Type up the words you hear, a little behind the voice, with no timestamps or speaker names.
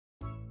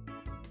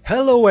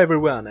Hello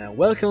everyone and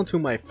welcome to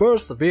my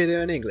first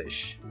video in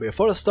English.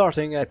 Before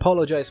starting, I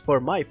apologize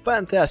for my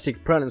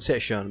fantastic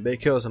pronunciation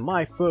because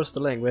my first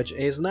language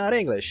is not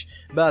English,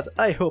 but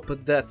I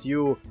hope that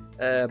you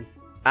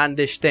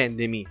understand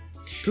me.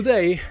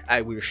 Today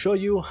I will show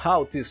you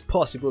how it is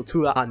possible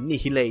to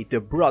annihilate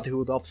the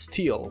Brotherhood of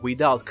Steel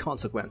without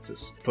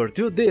consequences. For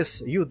do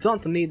this, you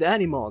don't need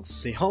any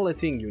mods, the only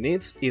thing you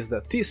need is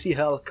the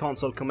TCL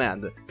console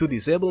command to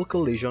disable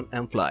collision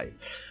and fly.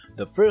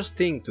 The first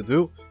thing to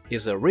do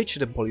is reach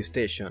the police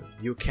station.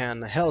 You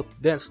can help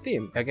Dan's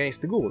team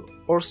against the ghoul,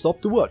 or stop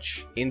to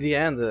watch. In the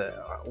end,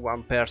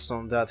 one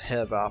person that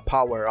have a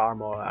power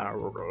armor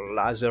or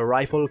laser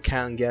rifle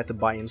can get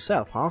by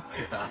himself, huh?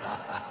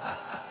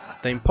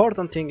 The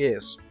important thing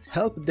is,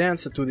 help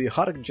Dance to the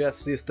ArcJet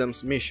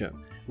Systems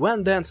mission.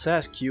 When Dance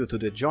asks you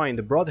to join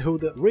the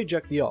Brotherhood,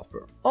 reject the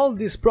offer. All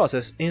this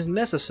process is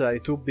necessary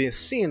to be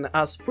seen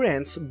as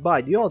friends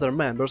by the other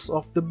members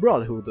of the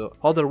Brotherhood,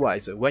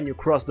 otherwise when you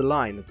cross the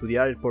line to the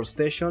airport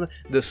station,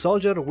 the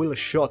soldier will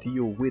shoot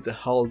you with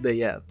all they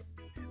have.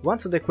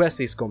 Once the quest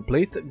is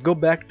complete, go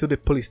back to the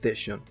police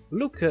station.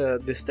 Look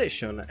at the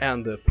station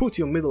and put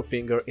your middle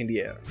finger in the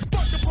air.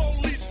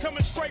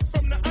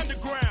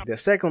 The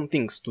second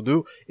thing to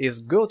do is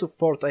go to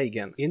Fort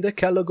Hagen in the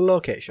Kellogg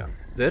location.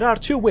 There are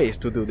two ways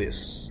to do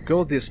this.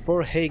 Go this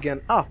Fort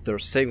Hagen after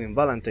saving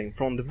Valentine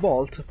from the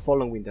vault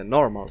following the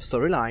normal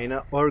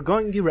storyline or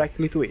going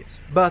directly to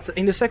it. But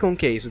in the second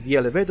case, the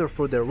elevator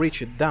for the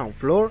reach down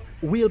floor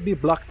will be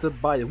blocked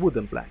by the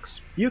wooden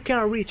planks. You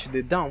can reach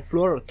the down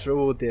floor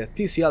through the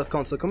TCL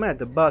console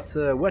command, but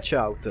watch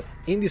out.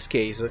 In this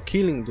case,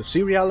 killing the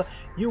serial,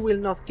 you will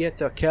not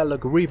get a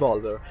Kellogg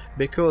revolver,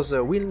 because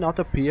will not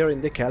appear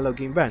in the Kellogg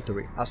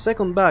inventory. A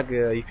second bug,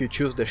 if you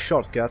choose the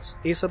shortcuts,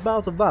 is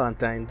about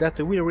Valentine that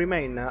will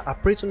remain a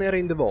prisoner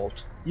in the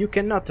vault. You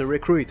cannot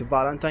recruit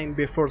Valentine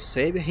before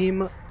saving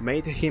him,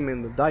 meet him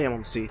in the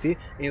Diamond City,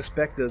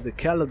 inspect the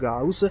Kellogg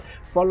house,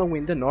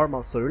 following the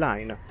normal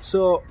storyline.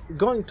 So,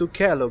 going to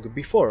Kellogg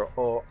before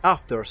or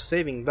after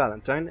saving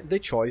Valentine, the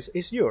choice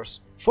is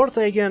yours. Fort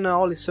Hagen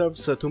only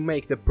serves to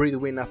make the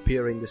Predwin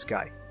appear in the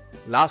sky.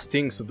 Last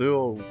things to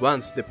do,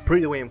 once the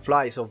Predwin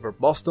flies over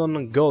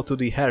Boston, go to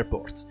the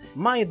airport.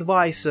 My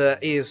advice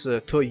is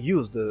to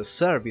use the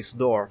service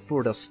door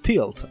for the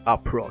stealth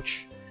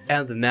approach.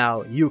 And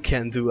now you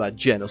can do a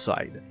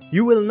genocide.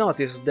 You will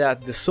notice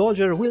that the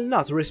soldier will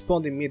not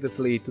respond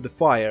immediately to the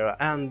fire,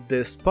 and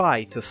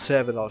despite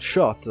several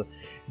shots,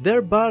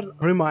 their bar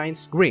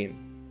remains green.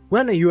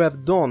 When you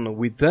have done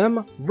with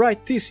them,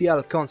 write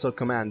TCL console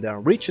command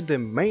and reach the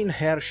main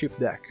airship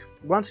deck.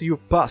 Once you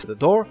pass the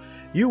door,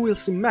 you will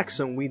see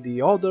Maxon with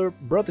the other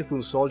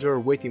Brotherhood soldier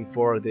waiting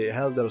for the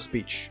Elder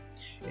speech.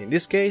 In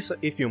this case,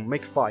 if you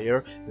make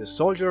fire, the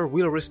soldier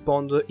will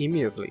respond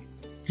immediately.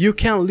 You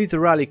can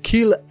literally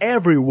kill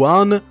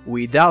everyone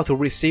without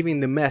receiving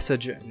the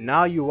message,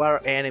 now you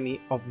are enemy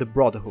of the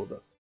Brotherhood.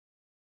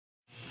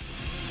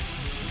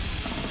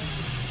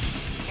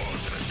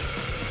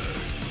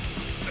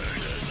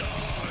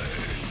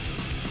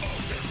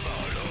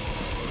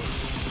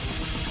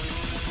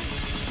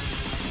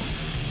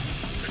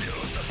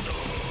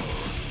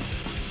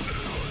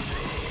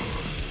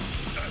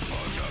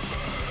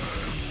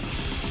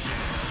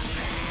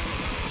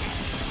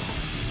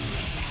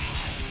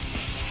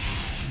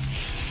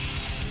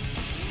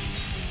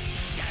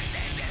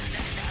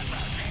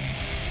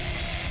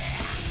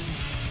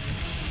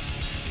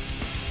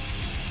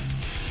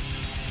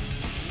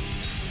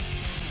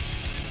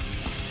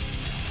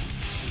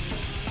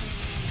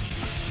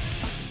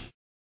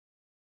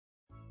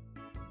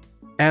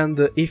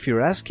 And if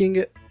you're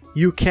asking,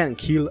 you can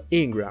kill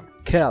Ingram,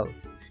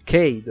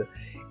 Cade,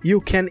 you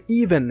can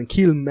even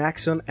kill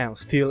Maxon and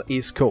steal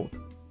his coat.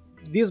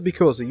 This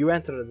because you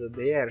entered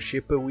the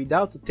airship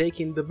without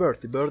taking the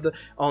vertibird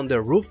on the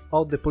roof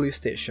of the police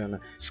station,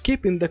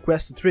 skipping the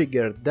quest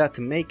trigger that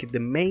make the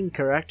main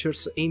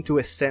characters into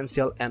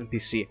essential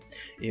NPC.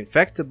 In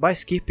fact, by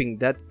skipping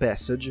that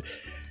passage,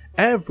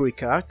 every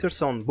character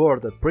on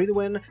board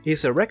Predwin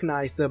is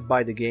recognized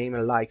by the game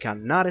like a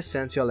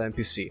non-essential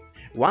NPC.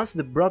 Once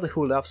the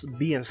Brotherhood has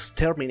been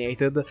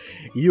exterminated,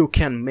 you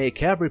can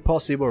make every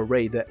possible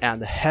raid,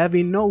 and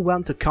having no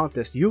one to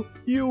contest you,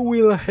 you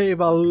will have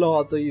a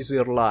lot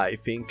easier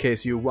life in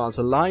case you want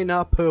to line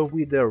up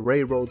with the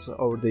railroads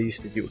or the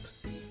Institute.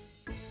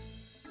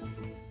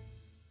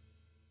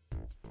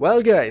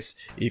 Well guys,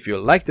 if you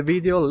liked the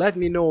video, let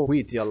me know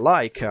with your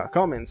like,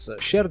 comments,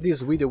 share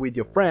this video with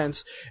your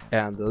friends,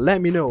 and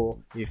let me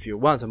know if you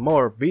want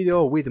more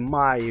video with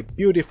my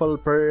beautiful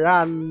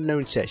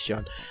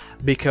pronunciation,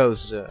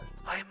 because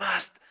I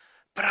must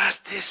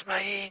practice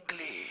my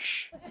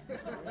English.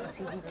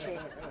 Si dice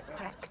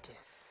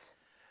practice.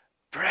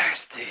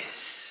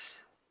 Practice.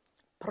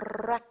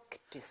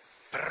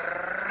 Practice.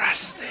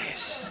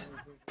 Practice.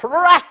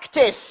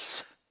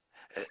 Practice.